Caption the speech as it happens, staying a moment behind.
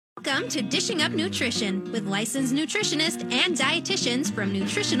Welcome to Dishing Up Nutrition with licensed nutritionists and dietitians from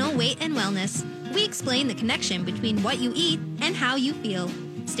Nutritional Weight and Wellness. We explain the connection between what you eat and how you feel.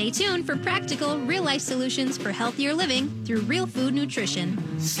 Stay tuned for practical, real-life solutions for healthier living through real food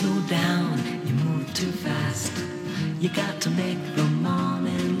nutrition. Slow down, you move too fast. You got to make the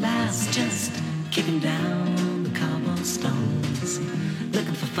morning last. Just kicking down the cobblestones,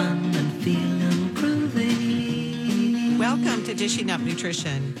 looking for fun and feeling groovy. Welcome to Dishing Up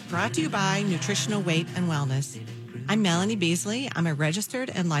Nutrition, brought to you by Nutritional Weight and Wellness. I'm Melanie Beasley. I'm a registered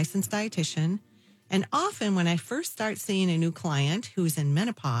and licensed dietitian. And often when I first start seeing a new client who's in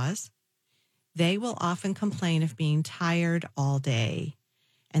menopause, they will often complain of being tired all day.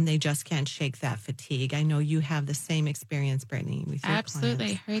 And they just can't shake that fatigue. I know you have the same experience, Brittany, with your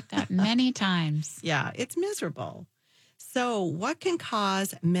Absolutely. clients. Heard that many times. Yeah, it's miserable. So what can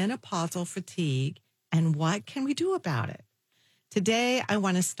cause menopausal fatigue and what can we do about it? Today, I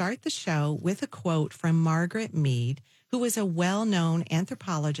want to start the show with a quote from Margaret Mead, who was a well-known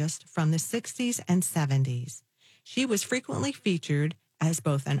anthropologist from the 60s and 70s. She was frequently featured as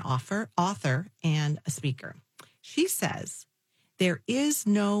both an author and a speaker. She says, "There is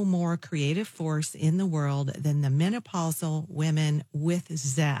no more creative force in the world than the menopausal women with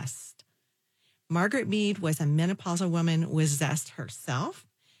zest." Margaret Mead was a menopausal woman with zest herself.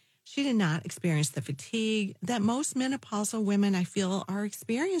 She did not experience the fatigue that most menopausal women, I feel, are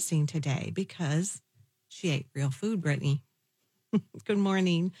experiencing today because she ate real food, Brittany. Good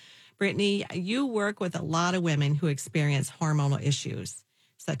morning, Brittany. You work with a lot of women who experience hormonal issues,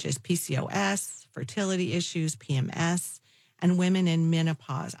 such as PCOS, fertility issues, PMS, and women in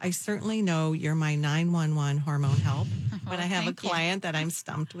menopause. I certainly know you're my 911 hormone help when I have a client that I'm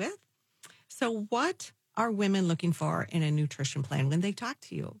stumped with. So what are women looking for in a nutrition plan when they talk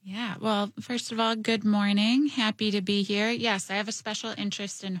to you? Yeah. Well, first of all, good morning. Happy to be here. Yes, I have a special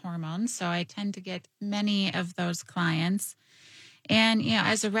interest in hormones, so I tend to get many of those clients. And,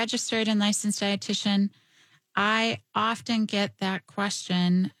 as a registered and licensed dietitian, I often get that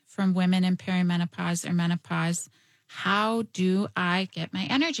question from women in perimenopause or menopause. How do I get my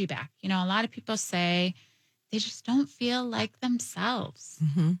energy back? A lot of people say they just don't feel like themselves.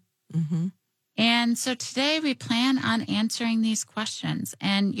 Mm-hmm. Mm-hmm. And so today we plan on answering these questions,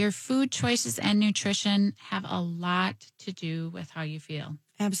 and your food choices and nutrition have a lot to do with how you feel.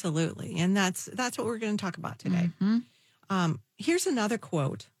 Absolutely. And that's what we're going to talk about today. Mm-hmm. Here's another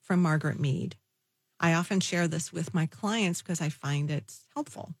quote from Margaret Mead. I often share this with my clients because I find it's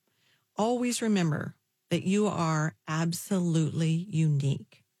helpful. Always remember that you are absolutely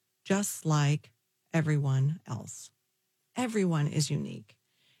unique, just like everyone else. Everyone is unique.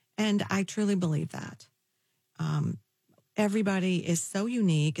 And I truly believe that. Everybody is so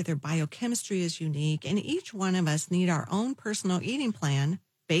unique. Their biochemistry is unique. And each one of us need our own personal eating plan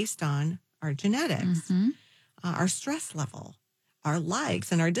based on our genetics, our stress level, our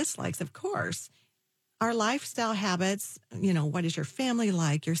likes and our dislikes, of course, our lifestyle habits, what is your family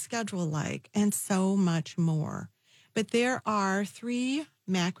like, your schedule like, and so much more. But there are 3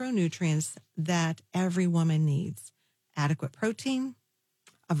 macronutrients that every woman needs: adequate protein,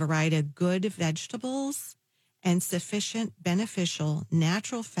 a variety of good vegetables, and sufficient beneficial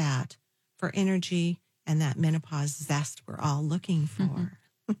natural fat for energy and that menopause zest we're all looking for.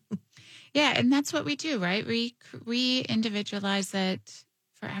 Yeah, and that's what we do, right? We individualize it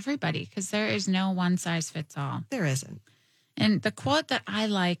for everybody because there is no one size fits all. There isn't. And the quote that I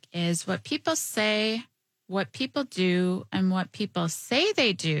like is, what people say, what people do, and what people say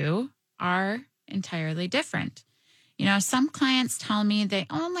they do are entirely different. Some clients tell me they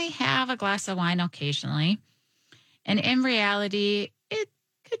only have a glass of wine occasionally. And in reality, it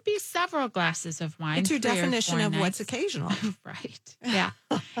could be several glasses of wine. It's your 3 or 4 definition of nights. what's occasional. Right. Yeah.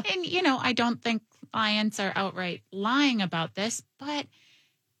 And, I don't think clients are outright lying about this, but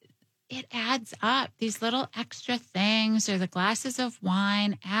it adds up. These little extra things or the glasses of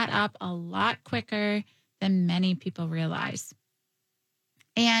wine add up a lot quicker than many people realize.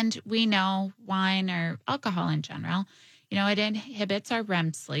 And we know wine or alcohol in general, it inhibits our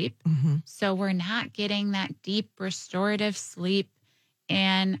REM sleep. Mm-hmm. So we're not getting that deep restorative sleep.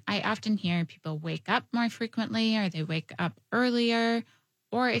 And I often hear people wake up more frequently, or they wake up earlier.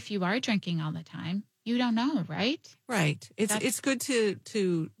 Or if you are drinking all the time, you don't know, right? Right. It's good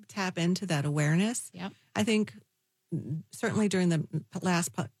to tap into that awareness. Yep. I think certainly during the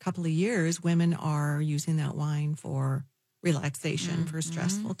last couple of years, women are using that wine for relaxation, for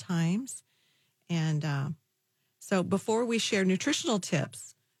stressful times. And so before we share nutritional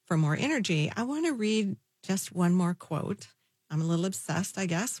tips for more energy, I want to read just one more quote. I'm a little obsessed, I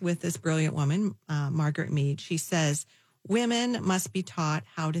guess, with this brilliant woman, Margaret Mead. She says, Women must be taught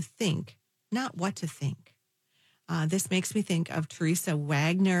how to think, not what to think. This makes me think of Teresa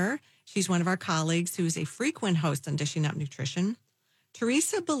Wagner. She's one of our colleagues who is a frequent host on Dishing Up Nutrition.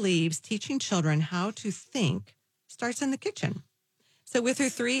 Teresa believes teaching children how to think starts in the kitchen. So with her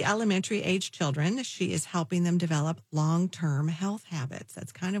 3 elementary age children, she is helping them develop long-term health habits.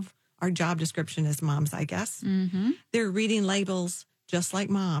 That's kind of our job description as moms, I guess. Mm-hmm. They're reading labels just like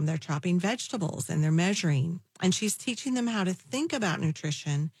mom. They're chopping vegetables and they're measuring. And she's teaching them how to think about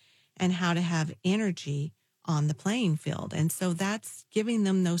nutrition and how to have energy on the playing field. And so that's giving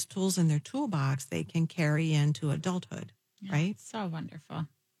them those tools in their toolbox they can carry into adulthood, right? So wonderful.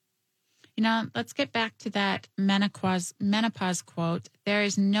 Let's get back to that menopause quote. There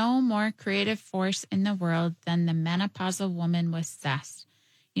is no more creative force in the world than the menopausal woman with zest.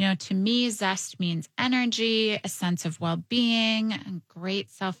 To me, zest means energy, a sense of well-being, and great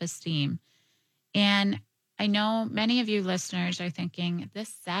self-esteem. And I know many of you listeners are thinking,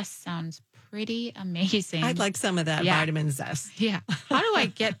 this zest sounds pretty amazing. I'd like some of that vitamin zest. Yeah. How do I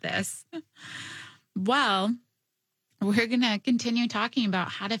get this? Well, we're going to continue talking about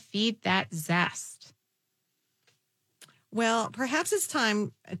how to feed that zest. Well, perhaps it's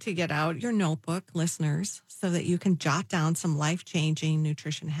time to get out your notebook, listeners, so that you can jot down some life-changing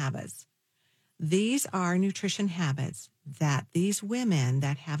nutrition habits. These are nutrition habits that these women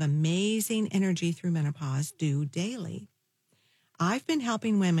that have amazing energy through menopause do daily. I've been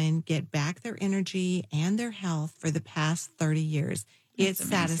helping women get back their energy and their health for the past 30 years. It's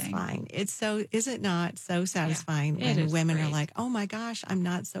satisfying. It's so, is it not so satisfying when women are like, oh my gosh, I'm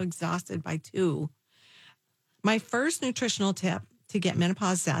not so exhausted by 2. My first nutritional tip to get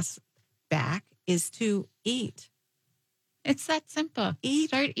menopause zest back is to eat. It's that simple. Eat.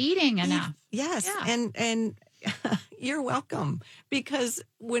 Start eating enough. Yes. Yeah. And you're welcome, because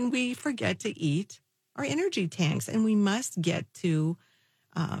when we forget to eat, our energy tanks, and we must get to,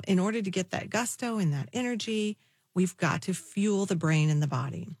 in order to get that gusto and that energy, we've got to fuel the brain and the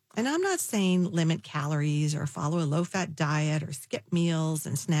body. And I'm not saying limit calories or follow a low-fat diet or skip meals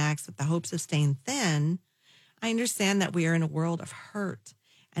and snacks with the hopes of staying thin. I understand that we are in a world of hurt.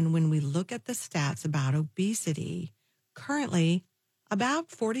 And when we look at the stats about obesity, currently about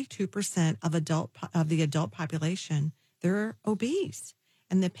 42% of the adult population, they're obese.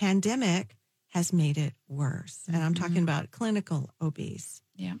 And the pandemic has made it worse. And I'm talking about clinical obese.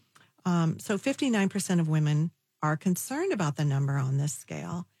 Yeah. So 59% of women are concerned about the number on this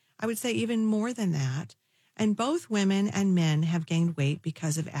scale. I would say even more than that. And both women and men have gained weight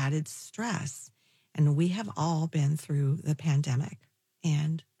because of added stress. And we have all been through the pandemic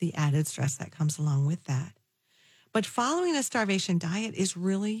and the added stress that comes along with that. But following a starvation diet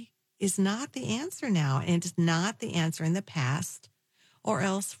is not the answer now. And it's not the answer in the past, or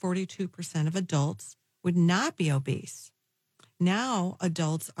else 42% of adults would not be obese. Now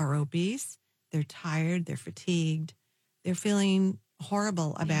adults are obese. They're tired. They're fatigued. They're feeling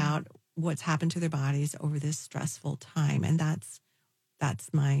horrible about what's happened to their bodies over this stressful time. And that's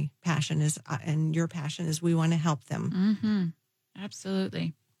my passion and your passion is we want to help them. Mm-hmm.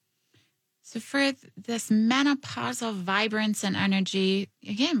 Absolutely. So for this menopausal vibrance and energy,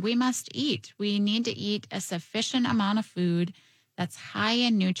 again, we must eat. We need to eat a sufficient amount of food that's high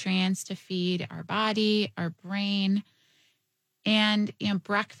in nutrients to feed our body, our brain, and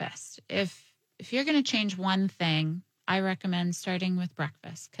breakfast. If you're going to change one thing, I recommend starting with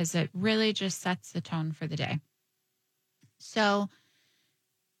breakfast because it really just sets the tone for the day. So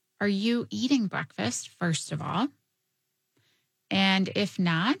are you eating breakfast, first of all? And if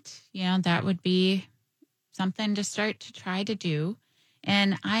not, that would be something to start to try to do.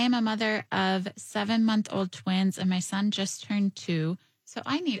 And I am a mother of 7-month-old twins, and my son just turned 2. So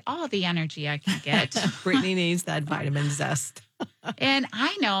I need all the energy I can get. Brittany needs that vitamin zest. And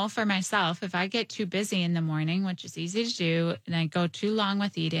I know for myself, if I get too busy in the morning, which is easy to do, and I go too long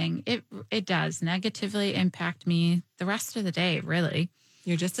with eating, it does negatively impact me the rest of the day, really.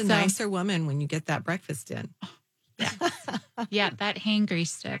 You're just a nicer woman when you get that breakfast in. Yeah, that hangry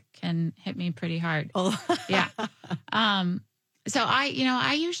stick can hit me pretty hard. Oh. Yeah. So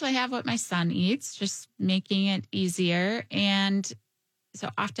I usually have what my son eats, just making it easier. And so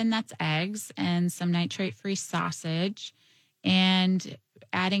often that's eggs and some nitrate-free sausage and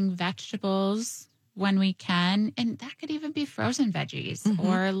adding vegetables when we can. And that could even be frozen veggies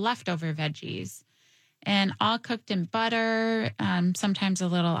or leftover veggies. And all cooked in butter, sometimes a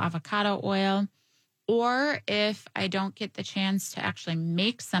little avocado oil. Or if I don't get the chance to actually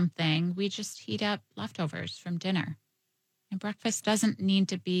make something, we just heat up leftovers from dinner. And breakfast doesn't need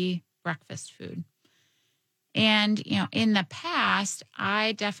to be breakfast food. And, in the past,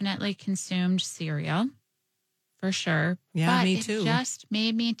 I definitely consumed cereal for sure. Yeah, but me too. It just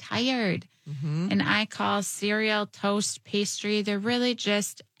made me tired. Mm-hmm. And I call cereal, toast, pastry, they're really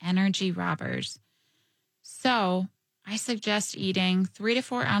just energy robbers. So I suggest eating 3 to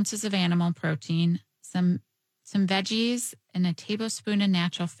 4 ounces of animal protein, some veggies, and a tablespoon of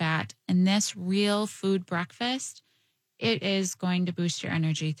natural fat. And this real food breakfast, it is going to boost your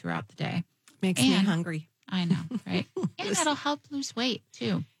energy throughout the day. Makes me hungry. I know, right? And that'll help lose weight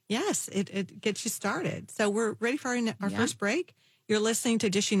too. Yes, it gets you started. So we're ready for our first break. You're listening to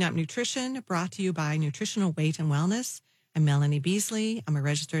Dishing Up Nutrition, brought to you by Nutritional Weight and Wellness. I'm Melanie Beasley. I'm a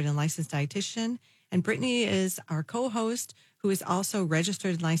registered and licensed dietitian. And Brittany is our co-host, who is also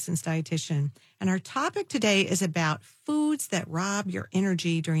registered and licensed dietitian. And our topic today is about foods that rob your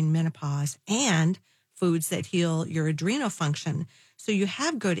energy during menopause and foods that heal your adrenal function so you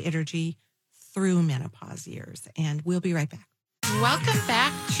have good energy through menopause years. And we'll be right back. Welcome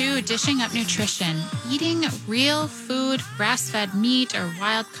back to Dishing Up Nutrition. Eating real food, grass-fed meat or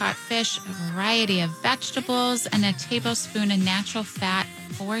wild-caught fish, a variety of vegetables, and a tablespoon of natural fat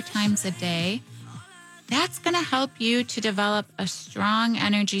 4 times a day. That's going to help you to develop a strong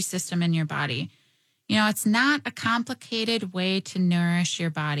energy system in your body. You know, it's not a complicated way to nourish your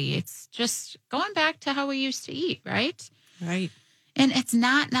body. It's just going back to how we used to eat, right? Right. And it's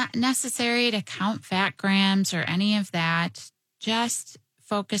not necessary to count fat grams or any of that. Just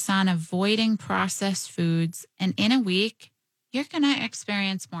focus on avoiding processed foods. And in a week, you're going to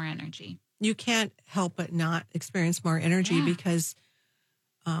experience more energy. You can't help but not experience more energy because,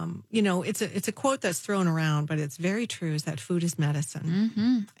 you know, it's a quote that's thrown around, but it's very true, is that food is medicine.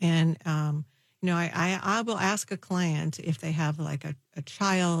 Mm-hmm. And, you know, I will ask a client if they have like a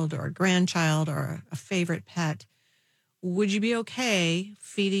child or a grandchild or a favorite pet, would you be okay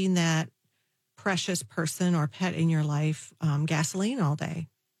feeding that precious person or pet in your life gasoline all day?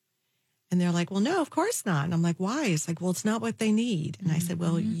 And they're like, well, no, of course not. And I'm like, why? It's like, well, it's not what they need. And I said,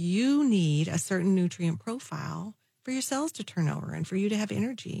 well, you need a certain nutrient profile for your cells to turn over and for you to have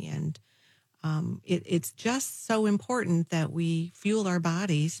energy. And it's just so important that we fuel our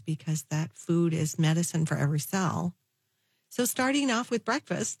bodies because that food is medicine for every cell. So starting off with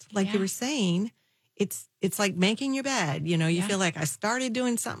breakfast, like you were saying, it's like making your bed. You know, you feel like I started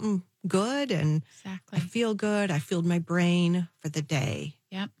doing something good and I feel good. I fueled my brain for the day.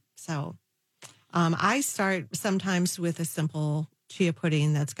 Yep. So I start sometimes with a simple chia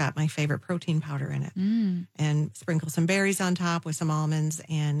pudding that's got my favorite protein powder in it and sprinkle some berries on top with some almonds,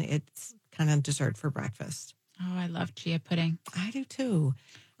 and it's kind of dessert for breakfast. Oh, I love chia pudding. I do too.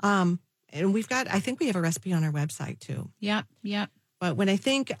 And I think we have a recipe on our website too. Yep. But when I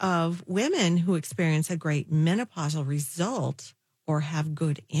think of women who experience a great menopausal result or have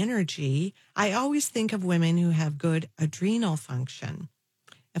good energy, I always think of women who have good adrenal function.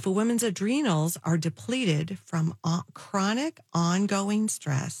 If a woman's adrenals are depleted from chronic ongoing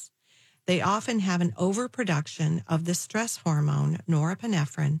stress, they often have an overproduction of the stress hormone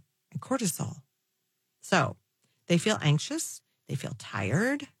norepinephrine and cortisol. So they feel anxious, they feel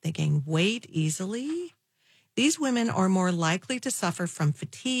tired, they gain weight easily. These women are more likely to suffer from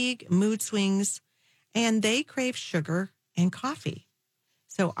fatigue, mood swings, and they crave sugar and coffee.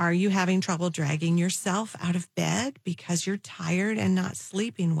 So are you having trouble dragging yourself out of bed because you're tired and not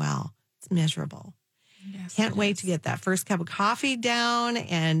sleeping well? It's miserable. Yes, Can't wait to get that first cup of coffee down,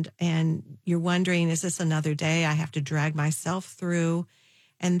 and you're wondering, is this another day I have to drag myself through?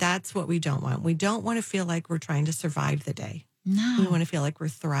 And that's what we don't want. We don't want to feel like we're trying to survive the day. No. We want to feel like we're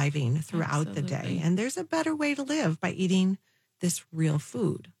thriving throughout the day. Absolutely. And there's a better way to live by eating this real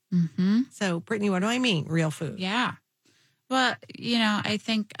food. Mm-hmm. So, Brittany, what do I mean, real food? Yeah. Well, you know, I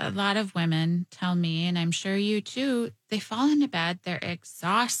think a lot of women tell me, and I'm sure you too, they fall into bed, they're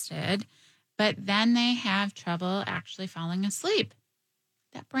exhausted, but then they have trouble actually falling asleep.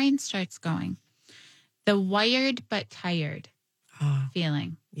 That brain starts going. The wired but tired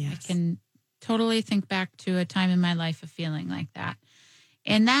feeling. Yes. I can totally think back to a time in my life of feeling like that.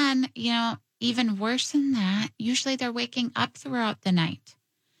 And then, you know, even worse than that, usually they're waking up throughout the night.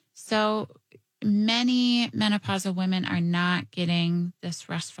 So many menopausal women are not getting this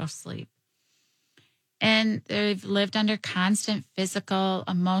restful sleep. And they've lived under constant physical,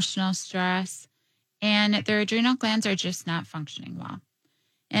 emotional stress, and their adrenal glands are just not functioning well.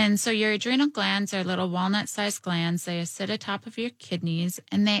 And so your adrenal glands are little walnut-sized glands. They sit atop of your kidneys,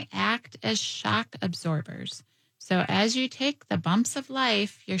 and they act as shock absorbers. So as you take the bumps of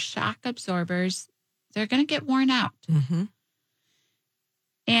life, your shock absorbers, they're going to get worn out. Mm-hmm.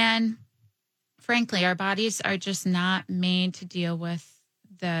 And frankly, our bodies are just not made to deal with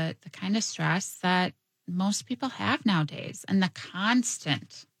the kind of stress that most people have nowadays, and the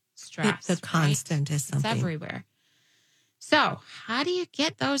constant stress. The constant is something. It's everywhere. So, how do you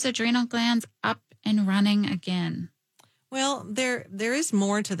get those adrenal glands up and running again? Well, there is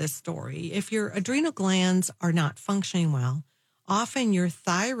more to this story. If your adrenal glands are not functioning well, often your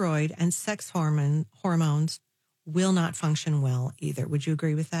thyroid and sex hormones will not function well either. Would you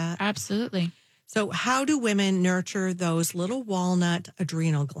agree with that? Absolutely. So how do women nurture those little walnut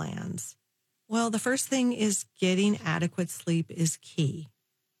adrenal glands? Well, the first thing is getting adequate sleep is key.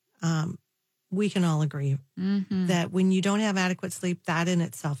 We can all agree that when you don't have adequate sleep, that in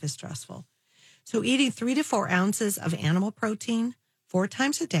itself is stressful. So eating 3 to 4 ounces of animal protein 4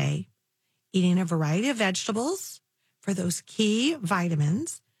 times a day, eating a variety of vegetables for those key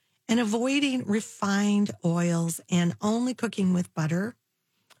vitamins, and avoiding refined oils and only cooking with butter,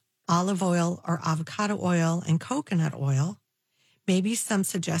 olive oil or avocado oil, and coconut oil, maybe some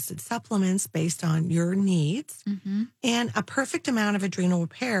suggested supplements based on your needs, and a perfect amount of adrenal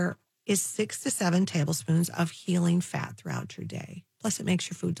repair is 6 to 7 tablespoons of healing fat throughout your day. Plus, it makes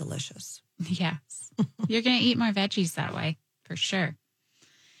your food delicious. Yes. You're going to eat more veggies that way, for sure.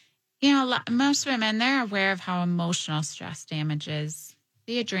 Most women, they're aware of how emotional stress damages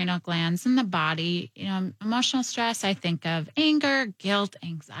the adrenal glands and the body. Emotional stress, I think of anger, guilt,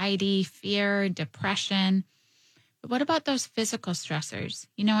 anxiety, fear, depression. But what about those physical stressors?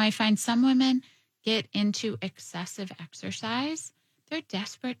 I find some women get into excessive exercise. They're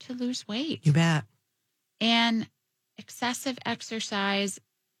desperate to lose weight. You bet. And excessive exercise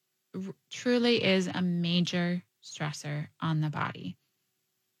truly is a major stressor on the body.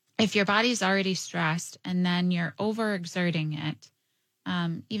 If your body's already stressed and then you're overexerting it,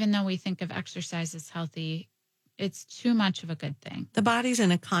 even though we think of exercise as healthy, it's too much of a good thing. The body's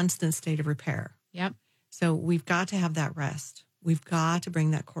in a constant state of repair. Yep. So we've got to have that rest. We've got to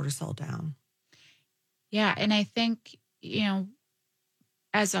bring that cortisol down. Yeah. And I think,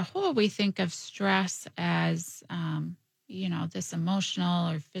 as a whole, we think of stress as, this emotional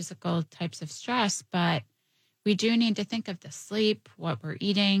or physical types of stress, but we do need to think of the sleep, what we're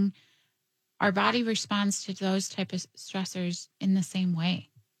eating. Our body responds to those type of stressors in the same way.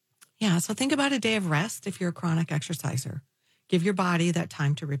 Yeah. So think about a day of rest if you're a chronic exerciser. Give your body that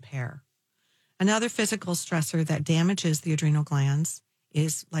time to repair. Another physical stressor that damages the adrenal glands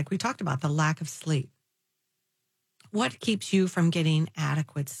is, like we talked about, the lack of sleep. What keeps you from getting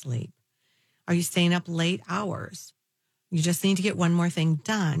adequate sleep? Are you staying up late hours? You just need to get one more thing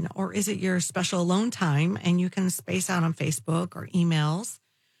done? Or is it your special alone time and you can space out on Facebook or emails?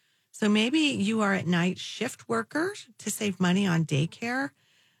 So maybe you are at night shift worker to save money on daycare.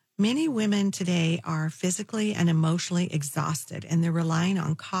 Many women today are physically and emotionally exhausted, and they're relying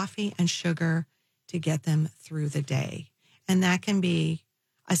on coffee and sugar to get them through the day. And that can be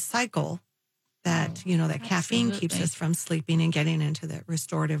a cycle that, that caffeine keeps us from sleeping and getting into the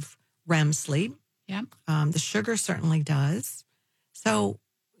restorative REM sleep. Yep. The sugar certainly does. So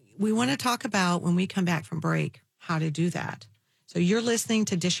we want to talk about, when we come back from break, how to do that. So you're listening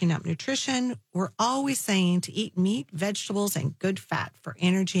to Dishing Up Nutrition. We're always saying to eat meat, vegetables, and good fat for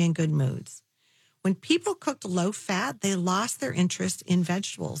energy and good moods. When people cooked low fat, they lost their interest in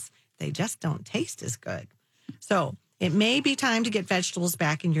vegetables. They just don't taste as good. So it may be time to get vegetables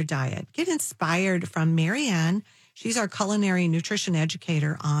back in your diet. Get inspired from Marianne. She's our culinary nutrition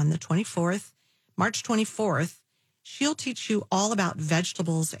educator on the 24th, March 24th. She'll teach you all about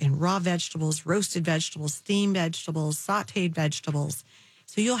vegetables and raw vegetables, roasted vegetables, steamed vegetables, sauteed vegetables.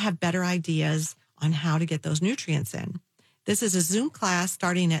 So you'll have better ideas on how to get those nutrients in. This is a Zoom class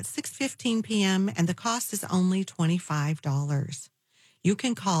starting at 6:15 p.m. and the cost is only $25. You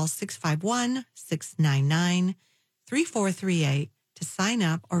can call 651-699-3438 to sign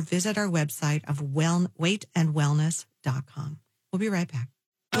up or visit our website of weightandwellness.com. We'll be right back.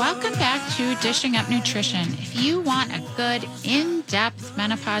 Welcome back to Dishing Up Nutrition. If you want a good, in-depth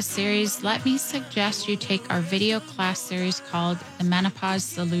menopause series, let me suggest you take our video class series called The Menopause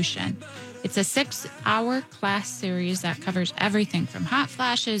Solution. It's a 6-hour class series that covers everything from hot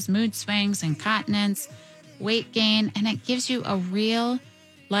flashes, mood swings, incontinence, weight gain, and it gives you a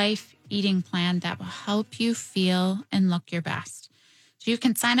real-life eating plan that will help you feel and look your best. So you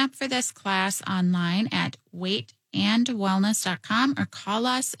can sign up for this class online at weightandwellness.com or call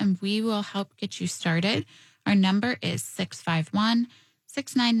us and we will help get you started. Our number is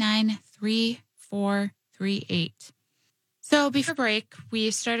 651-699-3438. So before break, we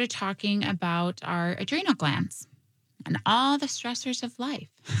started talking about our adrenal glands and all the stressors of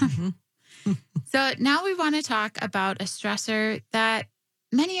life. So now we want to talk about a stressor that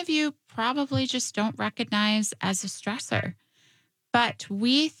many of you probably just don't recognize as a stressor, but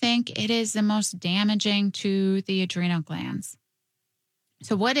we think it is the most damaging to the adrenal glands.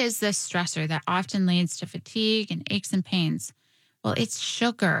 So what is this stressor that often leads to fatigue and aches and pains? Well, it's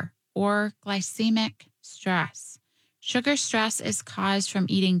sugar or glycemic stress. Sugar stress is caused from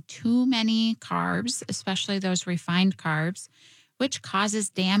eating too many carbs, especially those refined carbs, which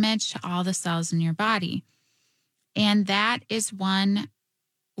causes damage to all the cells in your body. And that is one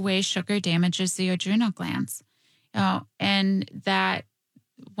way sugar damages the adrenal glands. And that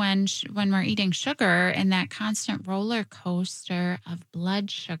when we're eating sugar and that constant roller coaster of blood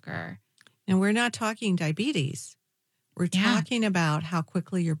sugar. And we're not talking diabetes. We're talking about how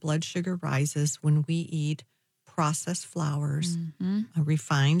quickly your blood sugar rises when we eat processed flours, a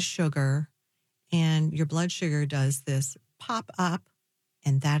refined sugar, and your blood sugar does this pop up,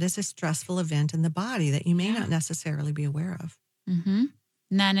 and that is a stressful event in the body that you may not necessarily be aware of. And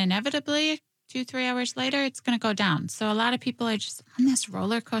then inevitably, 2-3 hours later, it's going to go down. So a lot of people are just on this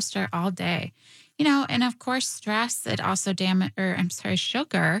roller coaster all day, and of course, stress, it also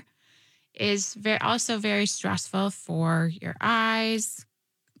sugar is also very stressful for your eyes.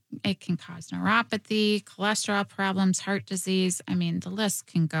 It can cause neuropathy, cholesterol problems, heart disease. I mean, the list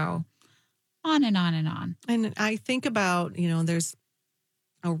can go on and on and on. And I think about, there's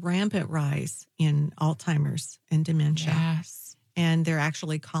a rampant rise in Alzheimer's and dementia. Yes. And they're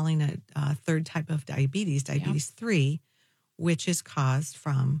actually calling it a third type of diabetes 3, which is caused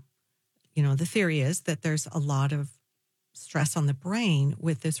from, the theory is that there's a lot of stress on the brain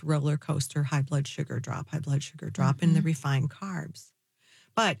with this roller coaster, high blood sugar drop, in the refined carbs.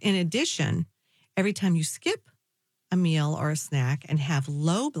 But in addition, every time you skip a meal or a snack and have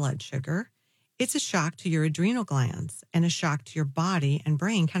low blood sugar, it's a shock to your adrenal glands and a shock to your body and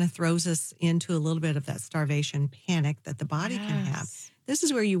brain, kind of throws us into a little bit of that starvation panic that the body can have. This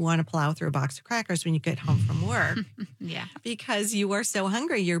is where you want to plow through a box of crackers when you get home from work. Because you are so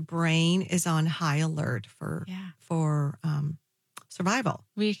hungry. Your brain is on high alert for survival.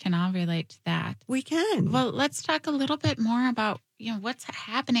 We can all relate to that. We can. Well, let's talk a little bit more about, what's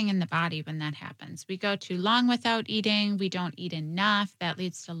happening in the body when that happens. We go too long without eating. We don't eat enough. That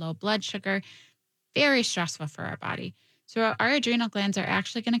leads to low blood sugar. Very stressful for our body. So our adrenal glands are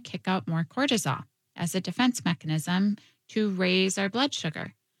actually going to kick out more cortisol as a defense mechanism to raise our blood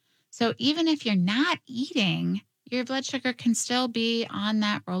sugar. So even if you're not eating, your blood sugar can still be on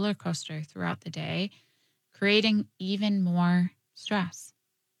that roller coaster throughout the day, creating even more stress.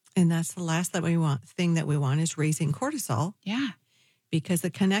 And that's the last thing that we want is raising cortisol. Yeah. Because the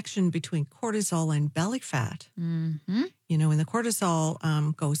connection between cortisol and belly fat, when the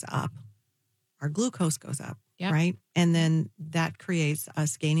cortisol goes up, our glucose goes up, right? And then that creates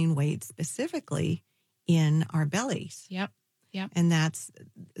us gaining weight specifically in our bellies. Yep. And that's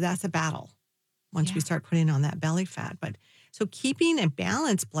a battle once we start putting on that belly fat. But so keeping a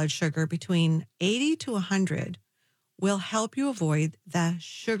balanced blood sugar between 80 to 100 will help you avoid the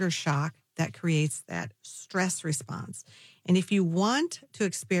sugar shock that creates that stress response. And if you want to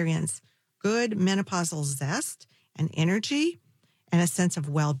experience good menopausal zest and energy and a sense of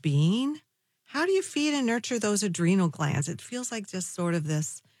well-being, how do you feed and nurture those adrenal glands? It feels like just sort of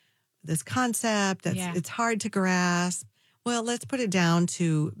this concept that's it's hard to grasp. Well, let's put it down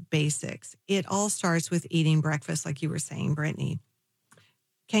to basics. It all starts with eating breakfast, like you were saying, Brittany.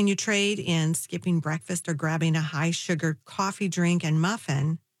 Can you trade in skipping breakfast or grabbing a high-sugar coffee drink and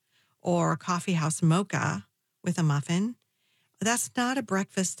muffin or a coffee house mocha with a muffin? That's not a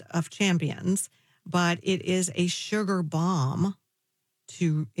breakfast of champions, but it is a sugar bomb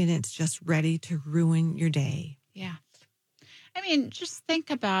and it's just ready to ruin your day. Yeah. I mean, just think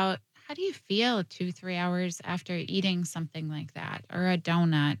about, how do you feel 2-3 hours after eating something like that, or a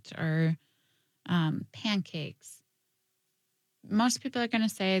donut, or pancakes? Most people are going to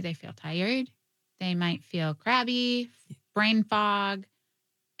say they feel tired. They might feel crabby, brain fog,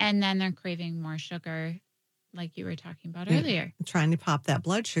 and then they're craving more sugar, like you were talking about earlier. Trying to pop that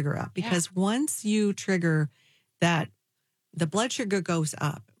blood sugar up, because once you trigger that, the blood sugar goes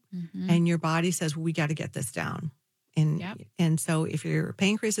up and your body says, we got to get this down. And so if your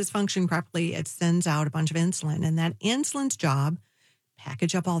pancreas is functioning properly, it sends out a bunch of insulin, and that insulin's job,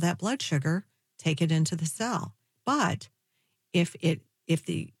 package up all that blood sugar, take it into the cell. But if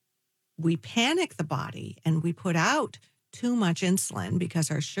we panic the body and we put out too much insulin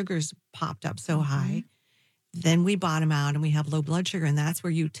because our sugar's popped up so high, then we bottom out and we have low blood sugar, and that's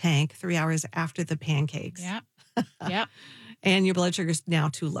where you tank 3 hours after the pancakes. Yep. And your blood sugar's now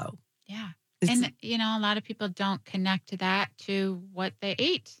too low. Yeah. And, a lot of people don't connect that to what they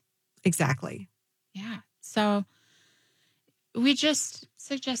ate. Exactly. Yeah. So we just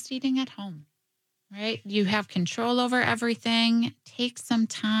suggest eating at home, right? You have control over everything. Take some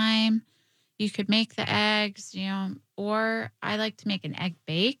time. You could make the eggs, or I like to make an egg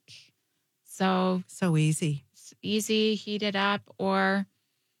bake. So So easy. it's easy, heat it up, or,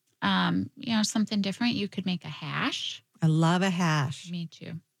 something different. You could make a hash. I love a hash. Me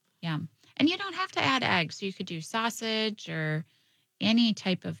too. Yeah. And you don't have to add eggs. You could do sausage or any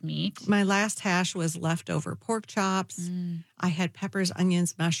type of meat. My last hash was leftover pork chops. I had peppers,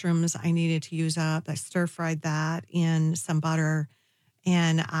 onions, mushrooms I needed to use up. I stir-fried that in some butter,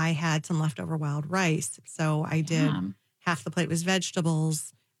 and I had some leftover wild rice. So I did half the plate was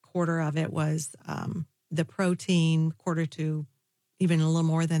vegetables, quarter of it was the protein, quarter to even a little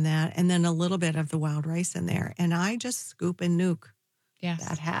more than that, and then a little bit of the wild rice in there. And I just scoop and nuke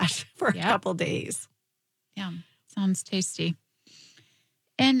that hash for a couple days. Yeah, sounds tasty.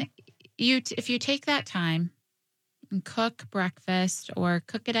 And if you take that time and cook breakfast or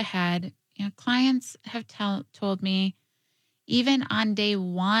cook it ahead, clients have told me even on day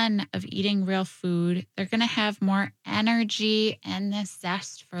one of eating real food, they're going to have more energy and the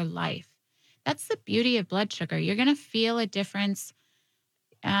zest for life. That's the beauty of blood sugar. You're going to feel a difference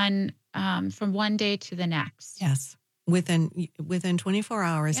from one day to the next. Yes. Within 24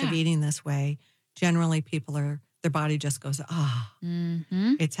 hours of eating this way, generally their body just goes,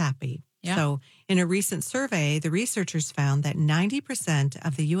 it's happy. Yeah. So in a recent survey, the researchers found that 90%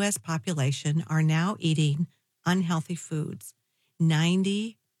 of the U.S. population are now eating unhealthy foods.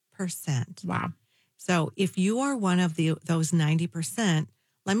 90%. Wow. So if you are one of those 90%,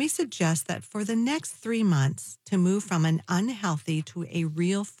 let me suggest that for the next 3 months to move from an unhealthy to a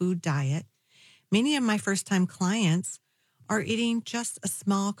real food diet, many of my first-time clients are eating just a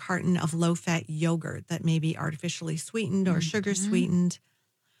small carton of low-fat yogurt that may be artificially sweetened or sugar sweetened.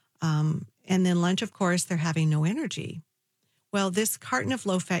 And then lunch, of course, they're having no energy. Well, this carton of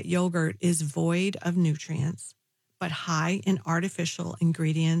low-fat yogurt is void of nutrients, but high in artificial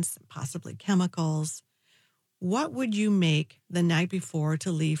ingredients, possibly chemicals. What would you make the night before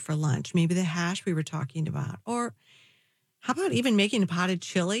to leave for lunch? Maybe the hash we were talking about. Or how about even making a potted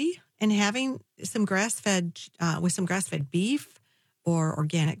chili and having some grass-fed beef or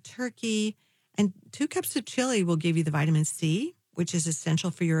organic turkey? And 2 cups of chili will give you the vitamin C, which is essential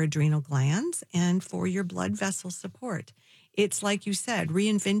for your adrenal glands and for your blood vessel support. It's like you said,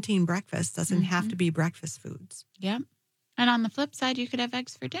 reinventing breakfast doesn't have to be breakfast foods. Yeah. And on the flip side, you could have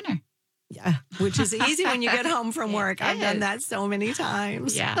eggs for dinner. Yeah, which is easy when you get home from work. I've done that so many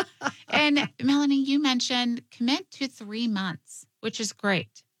times. Yeah. And Melanie, you mentioned commit to 3 months, which is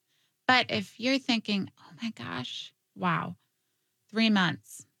great. But if you're thinking, oh my gosh, wow, 3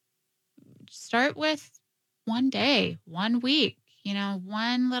 months, start with 1 day, 1 week,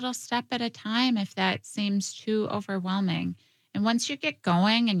 one little step at a time if that seems too overwhelming. And once you get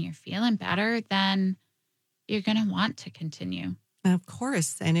going and you're feeling better, then you're going to want to continue. Of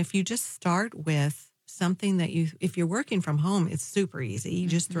course. And if you just start with something if you're working from home, it's super easy. You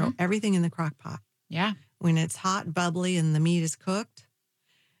just throw everything in the crock pot. Yeah. When it's hot, bubbly, and the meat is cooked.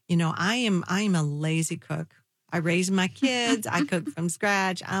 I am a lazy cook. I raise my kids. I cook from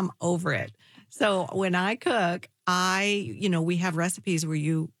scratch. I'm over it. So when I cook, we have recipes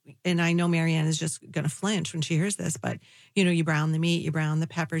where and I know Marianne is just going to flinch when she hears this, but, you brown the meat, you brown the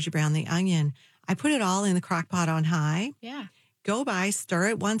peppers, you brown the onion. I put it all in the crock pot on high. Yeah. Go by, stir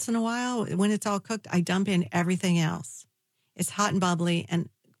it once in a while. When it's all cooked, I dump in everything else. It's hot and bubbly, and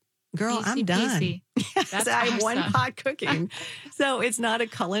girl, Easy I'm done. peasy. Yes, I have one pot cooking. So it's not a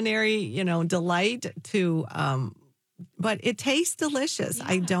culinary, delight but it tastes delicious. Yeah.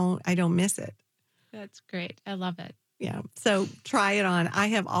 I don't miss it. That's great. I love it. Yeah. So try it on. I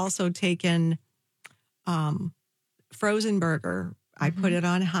have also taken frozen burger. I put it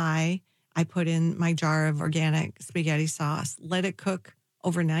on high. I put in my jar of organic spaghetti sauce, let it cook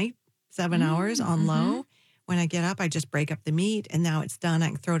overnight, 7 hours on low. When I get up, I just break up the meat, and now it's done. I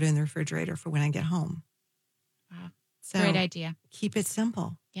can throw it in the refrigerator for when I get home. Wow. So great idea. Keep it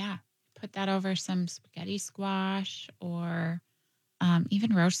simple. Yeah. Put that over some spaghetti squash or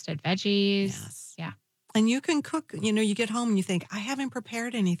even roasted veggies. Yes. Yeah. And you can cook, you get home and you think, I haven't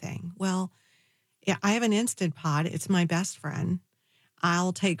prepared anything. Well, yeah, I have an Instant Pot. It's my best friend.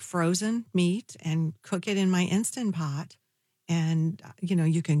 I'll take frozen meat and cook it in my Instant Pot. And,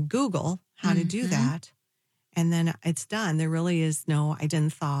 you can Google how to do that. And then it's done. There really is I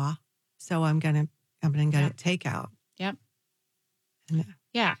didn't thaw. So I'm going to get it takeout. Yep. And,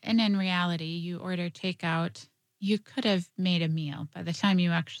 yeah. And in reality, you order takeout, you could have made a meal by the time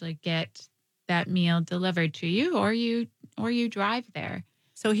you actually get that meal delivered to you, or you drive there.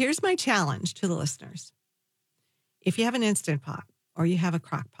 So here's my challenge to the listeners. If you have an Instant Pot, or you have a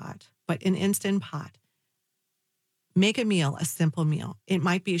crock pot, but an Instant Pot, make a meal, a simple meal. It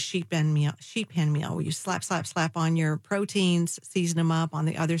might be a sheep pen meal, where you slap on your proteins, season them up. On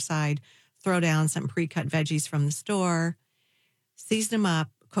the other side, throw down some pre-cut veggies from the store, season them up,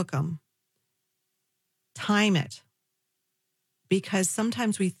 cook them. Time it, because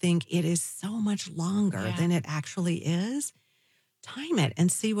sometimes we think it is so much longer than it actually is. Time it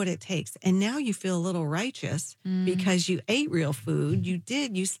and see what it takes. And now you feel a little righteous because you ate real food.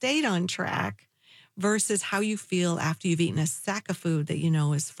 You stayed on track versus how you feel after you've eaten a sack of food that you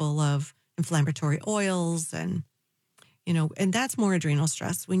know is full of inflammatory oils and that's more adrenal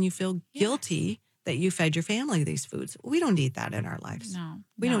stress when you feel guilty that you fed your family these foods. We don't need that in our lives.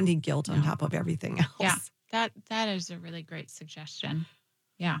 We don't need guilt on top of everything else. Yeah, that is a really great suggestion.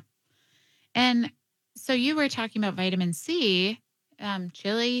 Yeah. And so you were talking about vitamin C.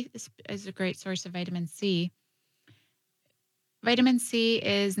 Chili is a great source of vitamin C. Vitamin C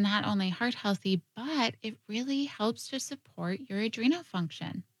is not only heart healthy, but it really helps to support your adrenal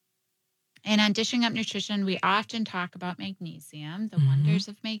function. And on Dishing Up Nutrition, we often talk about magnesium, the wonders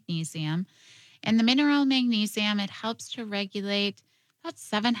of magnesium. And the mineral magnesium, it helps to regulate about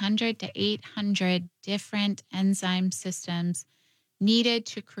 700 to 800 different enzyme systems needed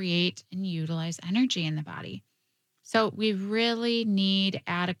to create and utilize energy in the body. So we really need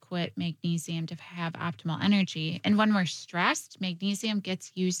adequate magnesium to have optimal energy. And when we're stressed, magnesium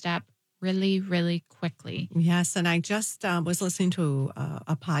gets used up really, really quickly. Yes. And I just was listening to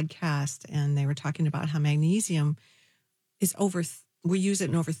a podcast, and they were talking about how magnesium is we use it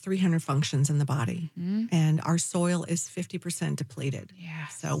in over 300 functions in the body, and our soil is 50% depleted. Yeah.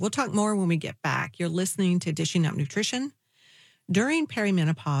 So we'll talk more when we get back. You're listening to Dishing Up Nutrition. During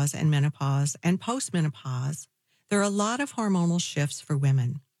perimenopause and menopause and postmenopause, there are a lot of hormonal shifts for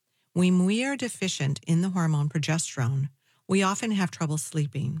women. When we are deficient in the hormone progesterone, we often have trouble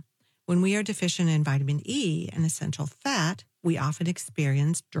sleeping. When we are deficient in vitamin E, an essential fat, we often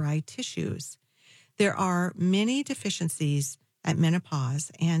experience dry tissues. There are many deficiencies at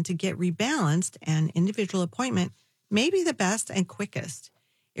menopause, and to get rebalanced, an individual appointment may be the best and quickest.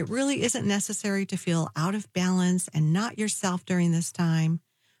 It really isn't necessary to feel out of balance and not yourself during this time.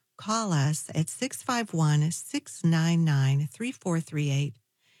 Call us at 651-699-3438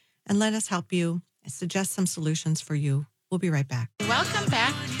 and let us help you and suggest some solutions for you. We'll be right back. Welcome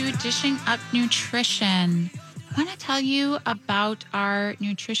back to Dishing Up Nutrition. I want to tell you about our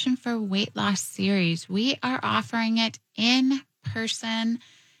Nutrition for Weight Loss series. We are offering it in person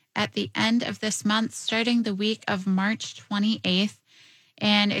at the end of this month, starting the week of March 28th.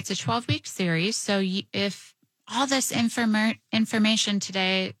 And it's a 12-week series. So if all this information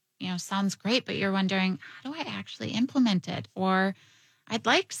today, sounds great, but you're wondering, how do I actually implement it? Or I'd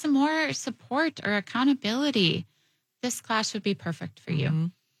like some more support or accountability, this class would be perfect for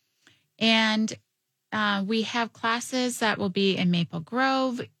you. And we have classes that will be in Maple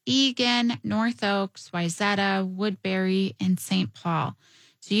Grove, Eagan, North Oaks, Wayzata, Woodbury, and St. Paul.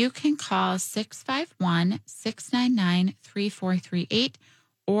 So you can call 651-699-3438,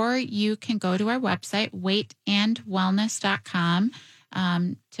 or you can go to our website, weightandwellness.com,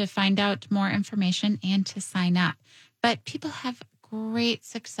 to find out more information and to sign up. But people have great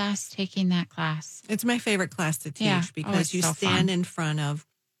success taking that class. It's my favorite class to teach because you stand in front of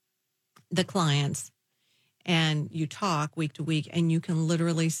the clients and you talk week to week, and you can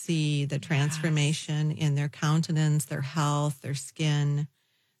literally see the transformation in their countenance, their health, their skin.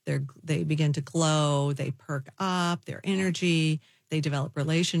 They begin to glow, they perk up, their energy, they develop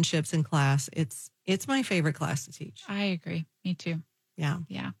relationships in class. It's my favorite class to teach. I agree. Me too. Yeah.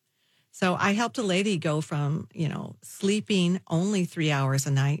 Yeah. So I helped a lady go from, sleeping only 3 hours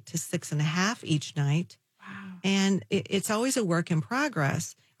a night to 6.5 each night. Wow. And it's always a work in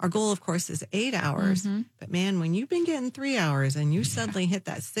progress. Our goal, of course, is 8 hours. But man, when you've been getting 3 hours and you suddenly hit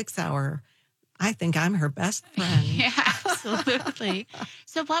that 6 hour, I think I'm her best friend. Yeah, absolutely.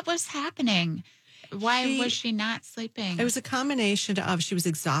 So what was happening? Why was she not sleeping? It was a combination of she was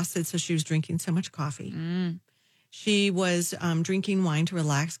exhausted, so she was drinking so much coffee. She was drinking wine to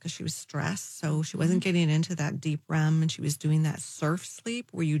relax because she was stressed, so she wasn't getting into that deep REM, and she was doing that surf sleep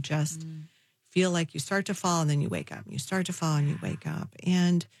where you just feel like you start to fall and then you wake up. You start to fall and you wake up.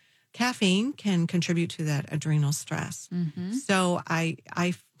 And caffeine can contribute to that adrenal stress. So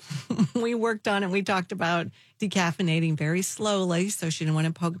we worked on it. We talked about decaffeinating very slowly, so she didn't want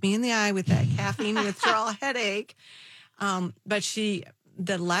to poke me in the eye with that caffeine withdrawal headache. But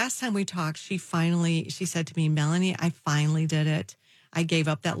the last time we talked, she said to me, Melanie, I finally did it. I gave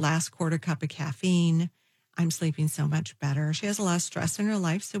up that last quarter cup of caffeine. I'm sleeping so much better. She has a lot of stress in her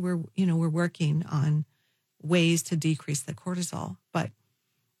life, so we're working on ways to decrease the cortisol. But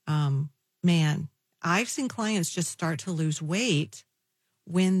man, I've seen clients just start to lose weight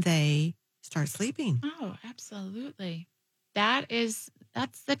when they start sleeping. Oh, absolutely. That's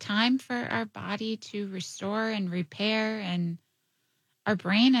the time for our body to restore and repair, and our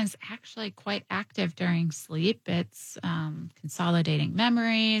brain is actually quite active during sleep. It's consolidating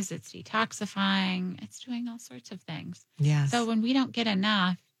memories, it's detoxifying, it's doing all sorts of things. Yes. So when we don't get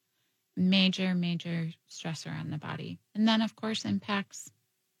enough, major stressor on the body. And then, of course, impacts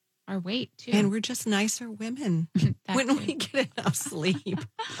our weight, too. And we're just nicer women when too. we get enough sleep.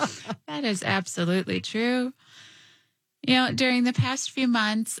 That is absolutely true. You know, during the past few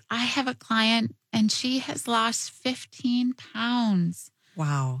months, I have a client and she has lost 15 pounds.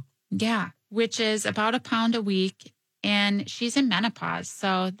 Wow. Yeah, which is about a pound a week. And she's in menopause.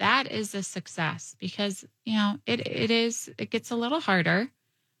 So that is a success because, you know, it gets a little harder.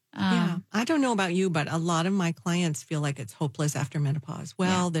 Yeah. I don't know about you, but a lot of my clients feel like it's hopeless after menopause.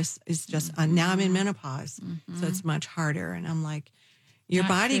 Well, this is just, now I'm in menopause, so it's much harder. And I'm like, your Not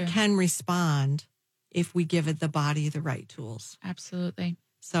body true. can respond if we give it the body the right tools. Absolutely.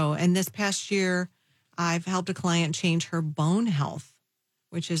 So, and this past year, I've helped a client change her bone health,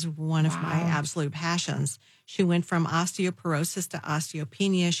 which is one of my absolute passions. She went from osteoporosis to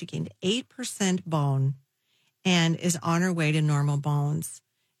osteopenia. She gained 8% bone and is on her way to normal bones.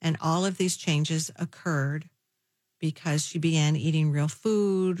 And all of these changes occurred because she began eating real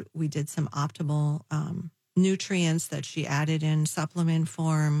food. We did some optimal nutrients that she added in supplement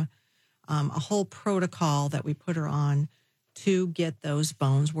form, a whole protocol that we put her on to get those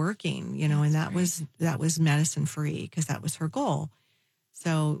bones working, you know, and that was medicine free because that was her goal.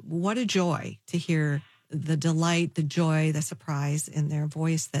 So what a joy to hear the delight, the joy, the surprise in their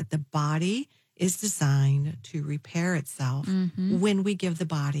voice that the body is designed to repair itself when we give the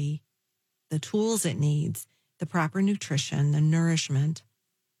body the tools it needs, the proper nutrition, the nourishment.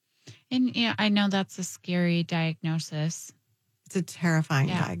 And yeah, I know that's a scary diagnosis. It's a terrifying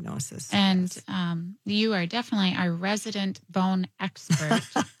diagnosis. And yes. You are definitely our resident bone expert.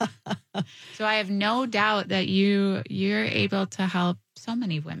 So I have no doubt that you're able to help so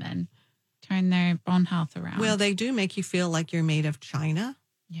many women turn their bone health around. Well, they do make you feel like you're made of china.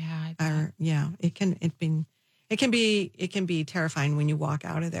 Yeah. It can be terrifying when you walk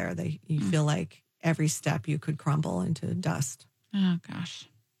out of there. You feel like every step you could crumble into dust. Oh gosh.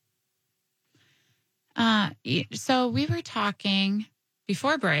 So we were talking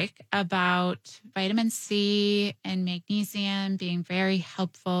before break about vitamin C and magnesium being very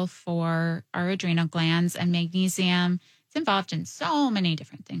helpful for our adrenal glands, and magnesium, it's involved in so many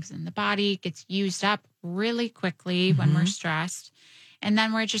different things in the body. It gets used up really quickly when we're stressed. And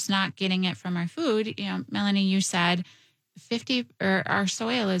then we're just not getting it from our food. You know, Melanie, you said our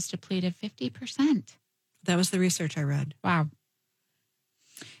soil is depleted 50%. That was the research I read. Wow.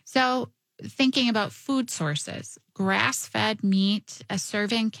 So thinking about food sources, grass-fed meat, a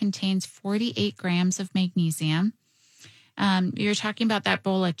serving contains 48 grams of magnesium. You're talking about that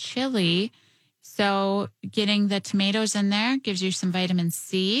bowl of chili. So getting the tomatoes in there gives you some vitamin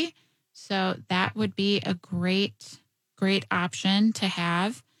C. So that would be a great option to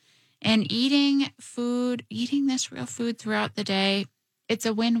have. And eating this real food throughout the day, it's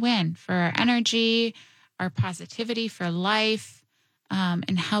a win-win for our energy, our positivity for life,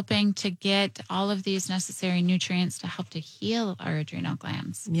 and helping to get all of these necessary nutrients to help to heal our adrenal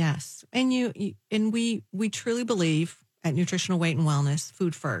glands. Yes. And we truly believe at Nutritional Weight and Wellness,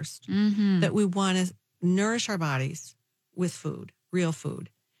 food first, that we want to nourish our bodies with food, real food.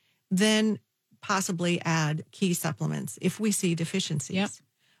 Then possibly add key supplements if we see deficiencies. Yep.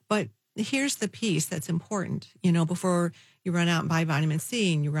 But here's the piece that's important, you know, before you run out and buy vitamin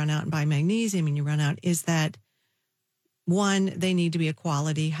C and you run out and buy magnesium and you run out, is that one, they need to be a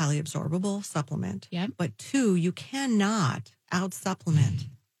quality, highly absorbable supplement. Yep. But two, you cannot out supplement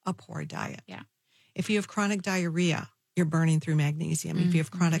a poor diet. Yeah. If you have chronic diarrhea, you're burning through magnesium. If you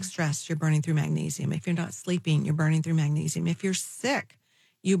have chronic stress, you're burning through magnesium. If you're not sleeping, you're burning through magnesium. If you're sick,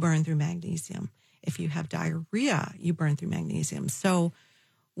 you burn through magnesium. If you have diarrhea, you burn through magnesium. So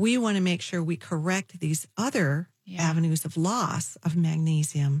we want to make sure we correct these other avenues of loss of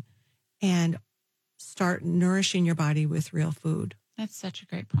magnesium and start nourishing your body with real food. That's such a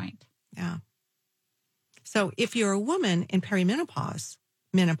great point. Yeah. So if you're a woman in perimenopause,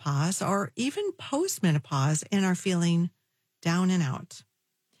 menopause, or even postmenopause and are feeling down and out,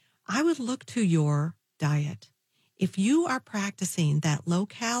 I would look to your diet. If you are practicing that low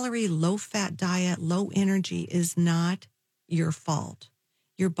calorie, low fat diet, low energy, is not your fault.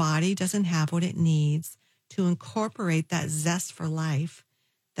 Your body doesn't have what it needs to incorporate that zest for life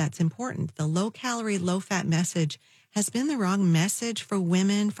that's important. The low calorie, low fat message has been the wrong message for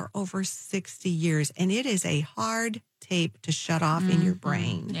women for over 60 years. And it is a hard tape to shut off in your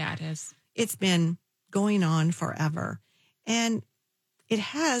brain. Yeah, it is. It's been going on forever. And it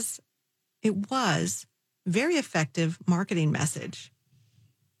was very effective marketing message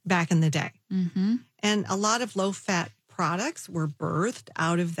back in the day. Mm-hmm. And a lot of low-fat products were birthed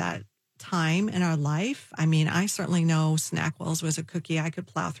out of that time in our life. I mean, I certainly know Snackwells was a cookie I could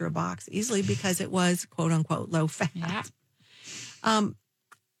plow through a box easily because it was quote unquote low fat. Yeah.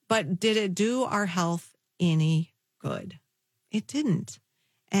 But did it do our health any good? It didn't.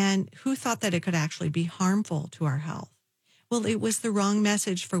 And who thought that it could actually be harmful to our health? Well, it was the wrong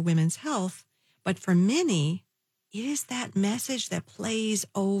message for women's health. But for many, it is that message that plays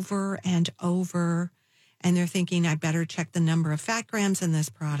over and over. And they're thinking, I better check the number of fat grams in this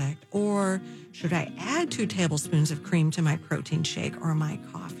product. Or should I add 2 tablespoons of cream to my protein shake or my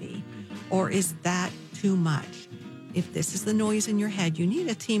coffee? Or is that too much? If this is the noise in your head, you need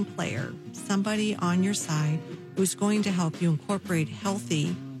a team player, somebody on your side who's going to help you incorporate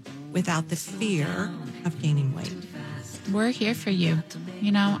healthy without the fear of gaining weight. We're here for you.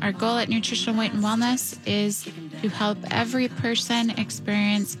 You know, our goal at Nutritional Weight and Wellness is to help every person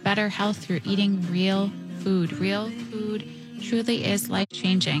experience better health through eating real food. Real food truly is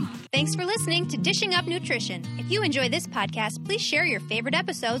life-changing. Thanks for listening to Dishing Up Nutrition. If you enjoy this podcast, please share your favorite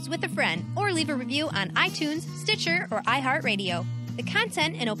episodes with a friend or leave a review on iTunes, Stitcher, or iHeartRadio. The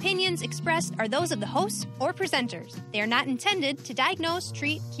content and opinions expressed are those of the hosts or presenters. They are not intended to diagnose,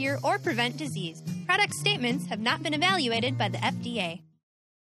 treat, cure, or prevent disease. Product statements have not been evaluated by the FDA.